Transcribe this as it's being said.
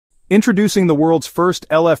Introducing the world's first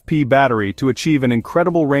LFP battery to achieve an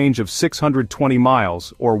incredible range of 620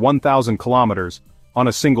 miles, or 1,000 kilometers, on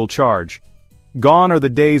a single charge. Gone are the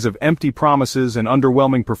days of empty promises and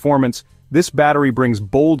underwhelming performance. This battery brings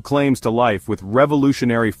bold claims to life with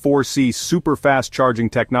revolutionary 4C super-fast charging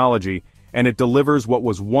technology, and it delivers what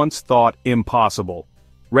was once thought impossible.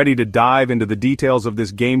 Ready to dive into the details of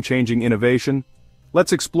this game-changing innovation?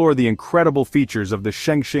 Let's explore the incredible features of the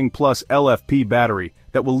Shengxing Plus LFP battery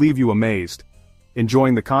that will leave you amazed.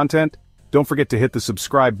 Enjoying the content? Don't forget to hit the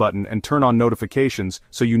subscribe button and turn on notifications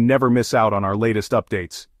so you never miss out on our latest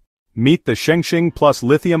updates. Meet the Shengxing Plus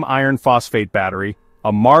lithium iron phosphate battery,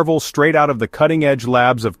 a marvel straight out of the cutting-edge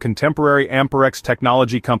labs of Contemporary Amperex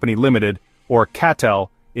Technology Company Limited, or CATL,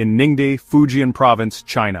 in Ningde, Fujian Province,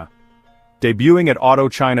 China. Debuting at Auto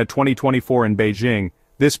China 2024 in Beijing,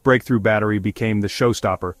 this breakthrough battery became the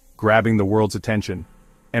showstopper, grabbing the world's attention.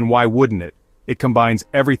 And why wouldn't it? It combines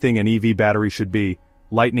everything an EV battery should be: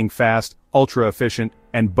 lightning fast, ultra-efficient,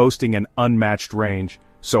 and boasting an unmatched range.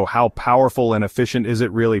 So how powerful and efficient is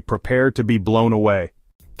it really? Prepare to be blown away.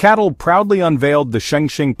 CATL proudly unveiled the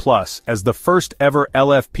Shengxing Plus as the first ever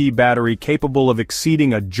LFP battery capable of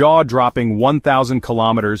exceeding a jaw-dropping 1,000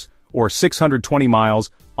 kilometers, or 620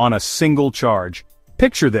 miles, on a single charge.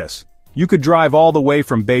 Picture this. You could drive all the way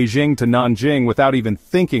from Beijing to Nanjing without even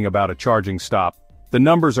thinking about a charging stop. The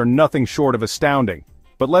numbers are nothing short of astounding.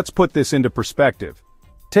 But let's put this into perspective.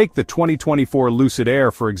 Take the 2024 Lucid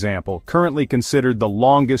Air for example, currently considered the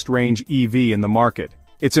longest-range EV in the market.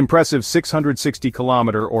 Its impressive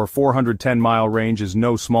 660-kilometer or 410-mile range is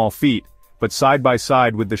no small feat, but side by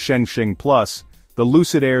side with the Shengxing Plus, the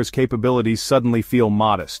Lucid Air's capabilities suddenly feel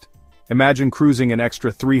modest. Imagine cruising an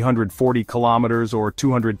extra 340 kilometers or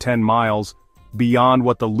 210 miles beyond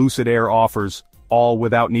what the Lucid Air offers, all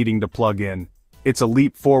without needing to plug in. It's a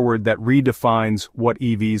leap forward that redefines what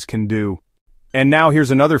EVs can do. And now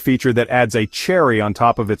here's another feature that adds a cherry on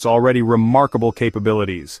top of its already remarkable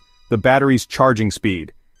capabilities: the battery's charging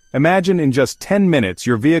speed. Imagine in just 10 minutes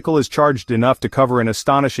your vehicle is charged enough to cover an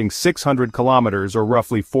astonishing 600 kilometers or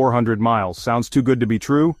roughly 400 miles. Sounds too good to be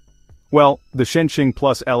true? Well, the Shengxing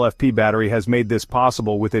Plus LFP battery has made this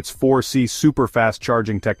possible with its 4C super-fast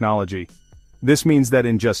charging technology. This means that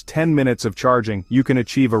in just 10 minutes of charging, you can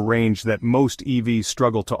achieve a range that most EVs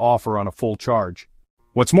struggle to offer on a full charge.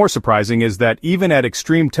 What's more surprising is that even at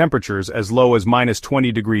extreme temperatures as low as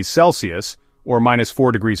 -20 degrees Celsius, or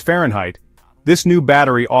 -4 degrees Fahrenheit, this new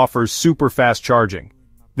battery offers super-fast charging.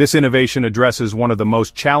 This innovation addresses one of the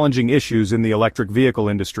most challenging issues in the electric vehicle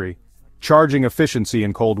industry: charging efficiency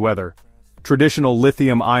in cold weather. Traditional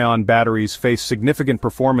lithium-ion batteries face significant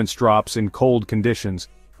performance drops in cold conditions,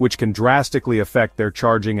 which can drastically affect their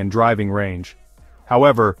charging and driving range.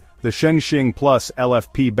 However, the Shengxing Plus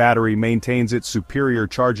LFP battery maintains its superior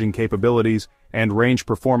charging capabilities and range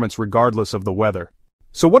performance regardless of the weather.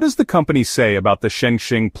 So what does the company say about the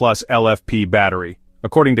Shengxing Plus LFP battery?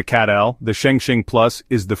 According to CATL, the Shengxing Plus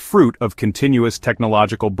is the fruit of continuous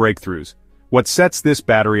technological breakthroughs. What sets this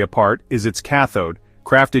battery apart is its cathode,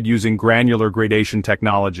 crafted using granular gradation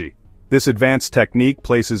technology. This advanced technique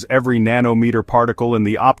places every nanometer particle in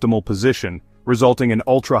the optimal position, resulting in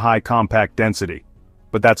ultra-high compact density.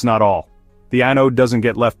 But that's not all. The anode doesn't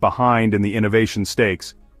get left behind in the innovation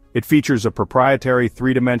stakes. It features a proprietary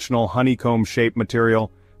three-dimensional honeycomb-shaped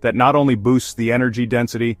material that not only boosts the energy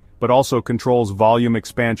density, but also controls volume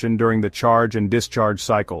expansion during the charge and discharge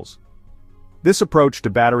cycles. This approach to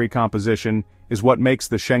battery composition is what makes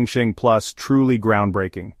the Shengxing Plus truly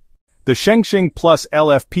groundbreaking. The Shengxing Plus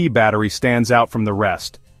LFP battery stands out from the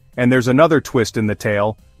rest. And there's another twist in the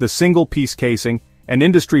tale: the single-piece casing, an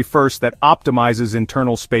industry first that optimizes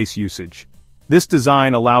internal space usage. This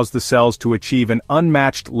design allows the cells to achieve an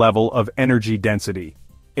unmatched level of energy density.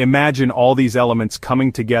 Imagine all these elements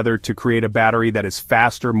coming together to create a battery that is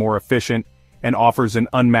faster, more efficient, and offers an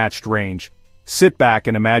unmatched range. Sit back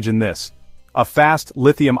and imagine this: a fast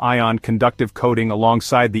lithium-ion conductive coating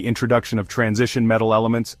alongside the introduction of transition metal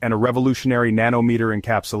elements and a revolutionary nanometer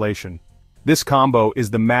encapsulation. This combo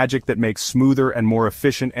is the magic that makes smoother and more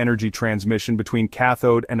efficient energy transmission between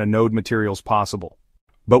cathode and anode materials possible.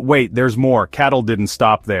 But wait, there's more. CATL didn't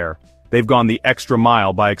stop there. They've gone the extra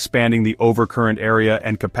mile by expanding the overcurrent area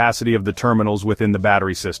and capacity of the terminals within the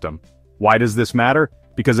battery system. Why does this matter?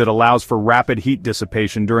 Because it allows for rapid heat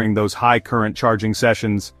dissipation during those high current charging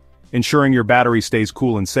sessions, ensuring your battery stays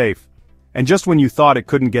cool and safe. And just when you thought it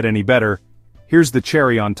couldn't get any better, here's the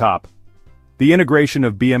cherry on top: the integration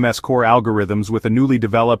of BMS core algorithms with a newly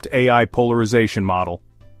developed AI polarization model.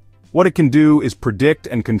 What it can do is predict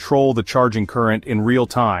and control the charging current in real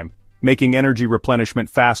time, making energy replenishment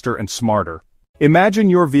faster and smarter. Imagine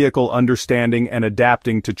your vehicle understanding and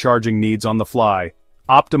adapting to charging needs on the fly,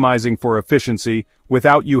 optimizing for efficiency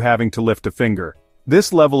without you having to lift a finger.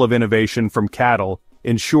 This level of innovation from CATL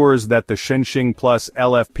ensures that the Shengxing Plus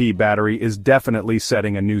LFP battery is definitely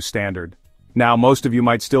setting a new standard. Now, most of you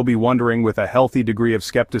might still be wondering with a healthy degree of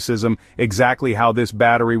skepticism exactly how this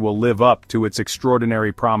battery will live up to its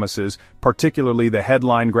extraordinary promises, particularly the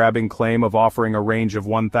headline-grabbing claim of offering a range of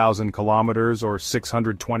 1,000 kilometers or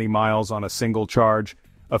 620 miles on a single charge,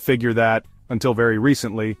 a figure that, until very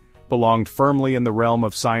recently, belonged firmly in the realm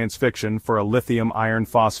of science fiction for a lithium iron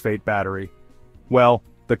phosphate battery. Well,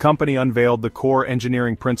 the company unveiled the core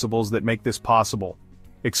engineering principles that make this possible,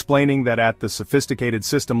 explaining that at the sophisticated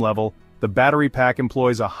system level, the battery pack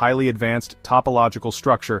employs a highly advanced topological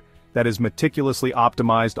structure that is meticulously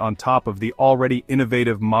optimized on top of the already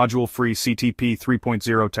innovative module-free CTP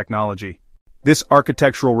 3.0 technology. This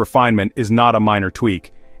architectural refinement is not a minor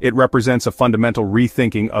tweak. It represents a fundamental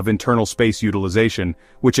rethinking of internal space utilization,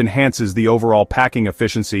 which enhances the overall packing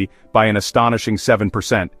efficiency by an astonishing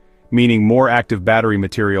 7%, meaning more active battery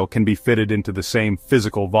material can be fitted into the same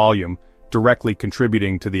physical volume, directly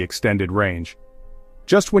contributing to the extended range.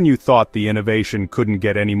 Just when you thought the innovation couldn't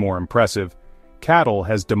get any more impressive, CATL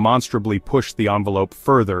has demonstrably pushed the envelope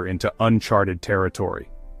further into uncharted territory.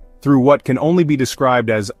 Through what can only be described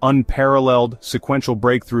as unparalleled sequential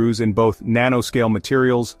breakthroughs in both nanoscale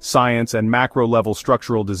materials, science, and macro-level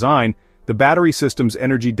structural design, the battery system's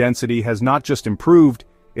energy density has not just improved,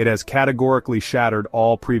 it has categorically shattered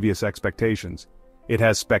all previous expectations. It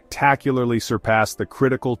has spectacularly surpassed the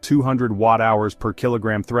critical 200 watt-hours per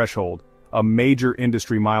kilogram threshold, a major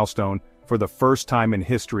industry milestone for the first time in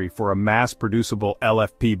history for a mass-producible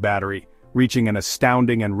LFP battery, reaching an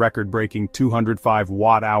astounding and record-breaking 205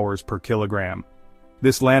 watt-hours per kilogram.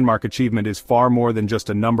 This landmark achievement is far more than just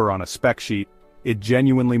a number on a spec sheet. It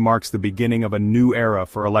genuinely marks the beginning of a new era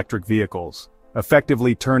for electric vehicles,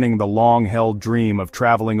 effectively turning the long-held dream of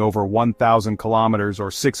traveling over 1,000 kilometers or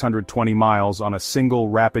 620 miles on a single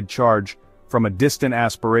rapid charge from a distant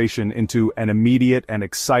aspiration into an immediate and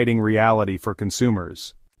exciting reality for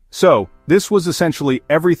consumers. So, this was essentially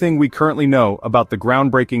everything we currently know about the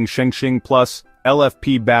groundbreaking Shengxing Plus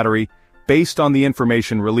LFP battery based on the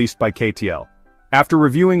information released by CATL. After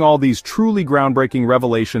reviewing all these truly groundbreaking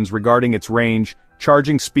revelations regarding its range,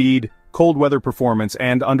 charging speed, cold weather performance,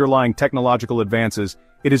 and underlying technological advances,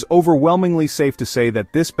 it is overwhelmingly safe to say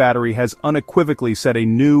that this battery has unequivocally set a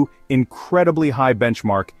new, incredibly high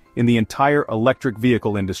benchmark in the entire electric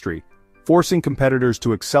vehicle industry, forcing competitors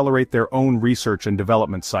to accelerate their own research and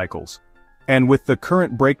development cycles. And with the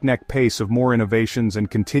current breakneck pace of more innovations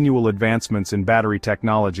and continual advancements in battery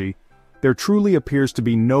technology, there truly appears to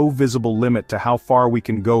be no visible limit to how far we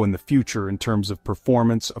can go in the future in terms of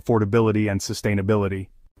performance, affordability, and sustainability.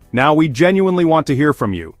 Now we genuinely want to hear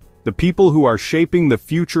from you, the people who are shaping the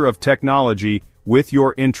future of technology with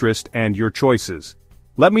your interest and your choices.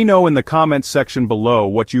 Let me know in the comments section below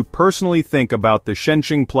what you personally think about the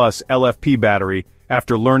Shengxing Plus LFP battery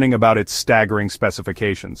after learning about its staggering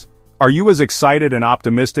specifications. Are you as excited and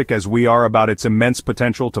optimistic as we are about its immense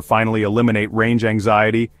potential to finally eliminate range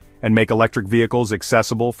anxiety and make electric vehicles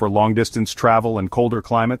accessible for long-distance travel and colder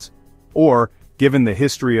climates? Or, given the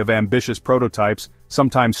history of ambitious prototypes,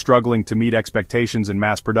 sometimes struggling to meet expectations in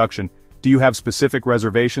mass production, do you have specific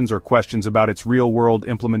reservations or questions about its real-world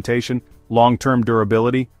implementation, long-term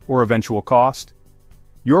durability, or eventual cost?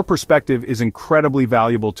 Your perspective is incredibly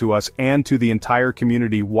valuable to us and to the entire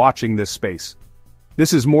community watching this space.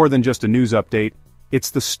 This is more than just a news update,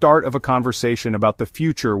 it's the start of a conversation about the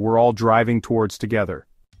future we're all driving towards together.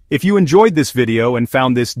 If you enjoyed this video and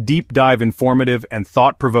found this deep dive informative and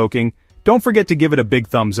thought-provoking, don't forget to give it a big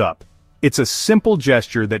thumbs up. It's a simple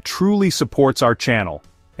gesture that truly supports our channel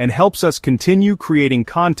and helps us continue creating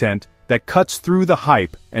content that cuts through the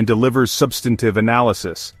hype and delivers substantive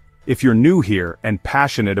analysis. If you're new here and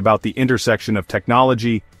passionate about the intersection of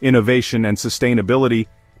technology, innovation, and sustainability,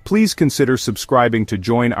 please consider subscribing to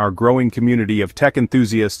join our growing community of tech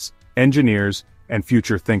enthusiasts, engineers, and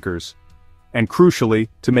future thinkers. And crucially,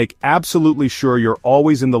 to make absolutely sure you're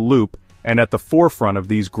always in the loop and at the forefront of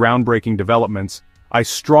these groundbreaking developments, I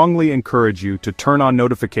strongly encourage you to turn on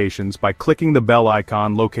notifications by clicking the bell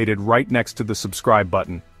icon located right next to the subscribe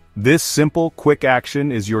button. This simple, quick action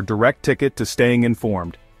is your direct ticket to staying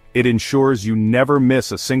informed. It ensures you never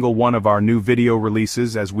miss a single one of our new video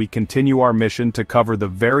releases as we continue our mission to cover the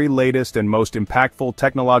very latest and most impactful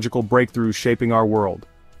technological breakthroughs shaping our world.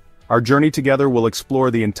 Our journey together will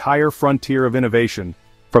explore the entire frontier of innovation,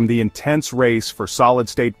 from the intense race for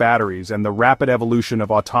solid-state batteries and the rapid evolution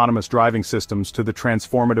of autonomous driving systems to the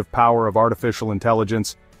transformative power of artificial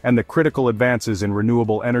intelligence and the critical advances in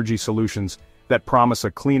renewable energy solutions that promise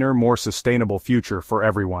a cleaner, more sustainable future for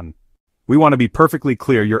everyone. We want to be perfectly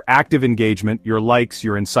clear: your active engagement, your likes,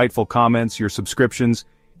 your insightful comments, your subscriptions,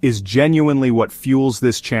 is genuinely what fuels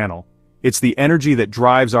this channel. It's the energy that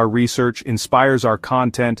drives our research, inspires our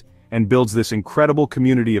content, and builds this incredible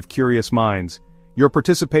community of curious minds. Your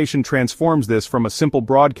participation transforms this from a simple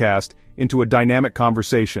broadcast into a dynamic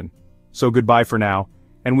conversation. So goodbye for now,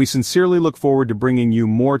 and we sincerely look forward to bringing you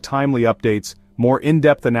more timely updates, more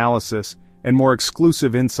in-depth analysis, and more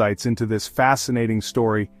exclusive insights into this fascinating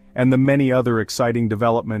story and the many other exciting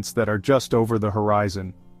developments that are just over the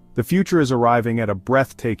horizon. The future is arriving at a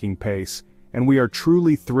breathtaking pace, and we are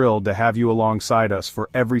truly thrilled to have you alongside us for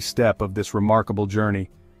every step of this remarkable journey.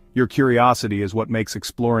 Your curiosity is what makes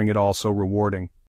exploring it all so rewarding.